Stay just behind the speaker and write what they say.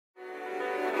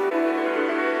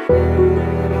Hello,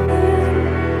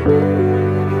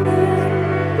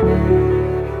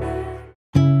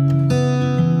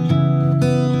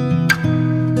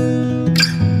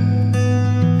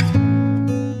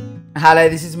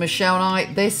 this is Michele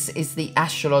Knight. This is the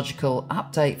astrological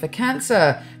update for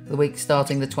Cancer for the week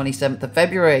starting the 27th of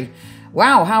February.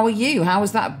 Wow, how are you? How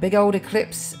was that big old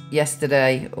eclipse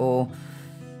yesterday or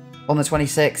on the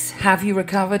 26th? Have you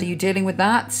recovered? Are you dealing with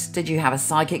that? Did you have a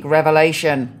psychic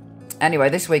revelation? Anyway,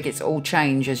 this week it's all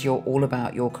change as you're all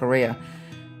about your career.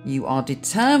 You are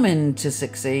determined to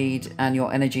succeed and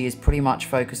your energy is pretty much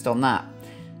focused on that.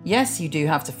 Yes, you do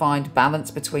have to find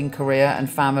balance between career and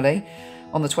family.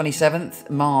 On the 27th,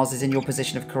 Mars is in your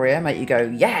position of career, make you go,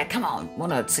 yeah, come on,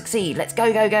 want to succeed, let's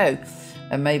go, go, go.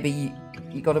 And maybe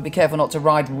you got to be careful not to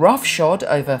ride roughshod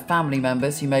over family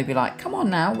members who may be like, come on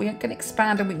now, we can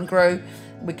expand and we can grow,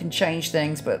 we can change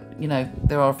things, but, you know,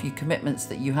 there are a few commitments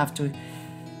that you have to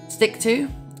stick to,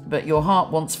 but your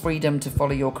heart wants freedom to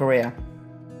follow your career.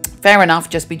 Fair enough,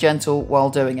 just be gentle while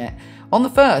doing it. On the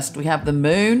 1st, we have the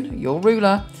moon, your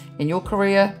ruler, in your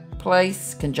career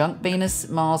place, conjunct Venus,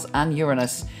 Mars and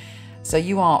Uranus. So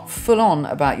you are full on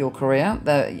about your career.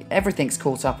 Everything's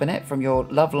caught up in it, from your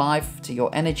love life to your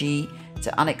energy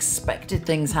to unexpected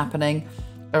things happening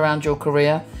around your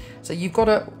career. So you've got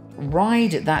to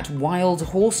ride that wild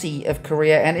horsey of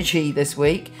career energy this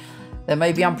week. There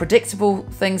may be unpredictable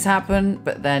things happen,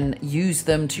 but then use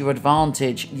them to your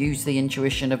advantage. Use the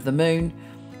intuition of the moon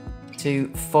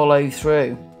to follow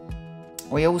through.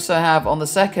 We also have on the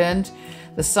 2nd,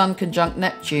 the Sun conjunct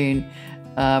Neptune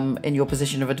in your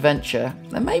position of adventure.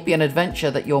 There may be an adventure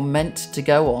that you're meant to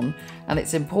go on, and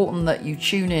it's important that you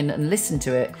tune in and listen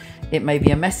to it. It may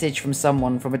be a message from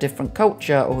someone from a different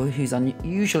culture or who's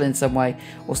unusual in some way,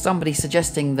 or somebody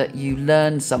suggesting that you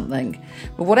learn something.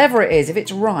 But whatever it is, if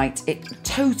it's right, it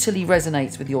totally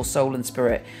resonates with your soul and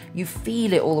spirit. You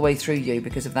feel it all the way through you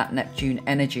because of that Neptune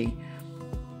energy.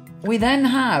 We then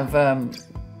have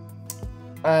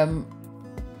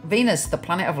Venus, the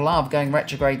planet of love, going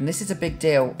retrograde, and this is a big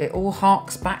deal. It all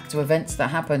harks back to events that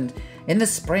happened in the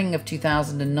spring of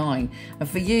 2009, and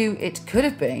for you it could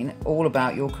have been all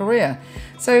about your career.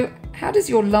 So how does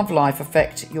your love life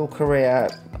affect your career?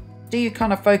 Do you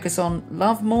kind of focus on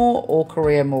love more or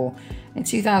career more? In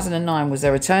 2009, was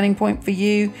there a turning point for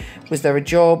you? Was there a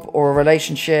job or a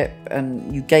relationship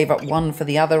and you gave up one for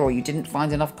the other, or you didn't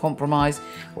find enough compromise?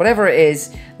 Whatever it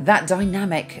is, that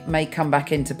dynamic may come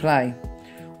back into play.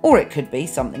 Or it could be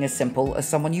something as simple as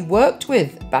someone you worked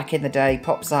with back in the day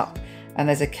pops up and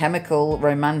there's a chemical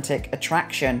romantic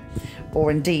attraction. Or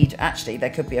indeed, actually,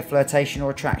 there could be a flirtation or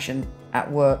attraction at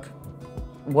work.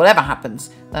 Whatever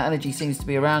happens, that energy seems to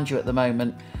be around you at the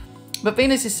moment. But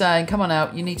Venus is saying, come on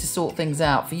out, you need to sort things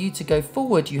out. For you to go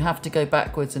forward, you have to go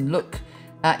backwards and look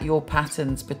at your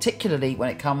patterns, particularly when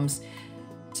it comes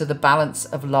to the balance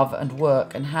of love and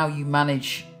work and how you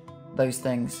manage those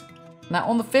things. Now,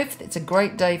 on the 5th, it's a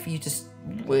great day for you to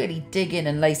really dig in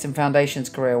and lay some foundations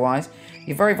career-wise.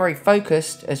 You're very, very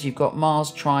focused as you've got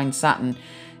Mars trine Saturn.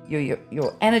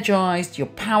 You're energized, you're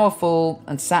powerful,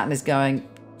 and Saturn is going,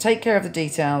 take care of the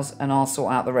details and I'll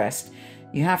sort out the rest.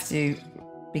 You have to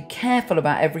be careful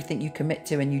about everything you commit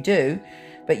to, and you do,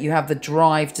 but you have the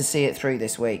drive to see it through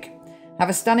this week. Have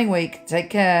a stunning week, take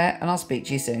care, and I'll speak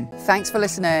to you soon. Thanks for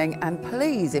listening, and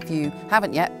please, if you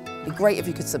haven't yet, it'd be great if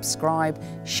you could subscribe,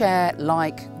 share,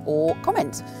 like, or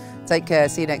comment. Take care,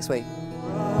 see you next week.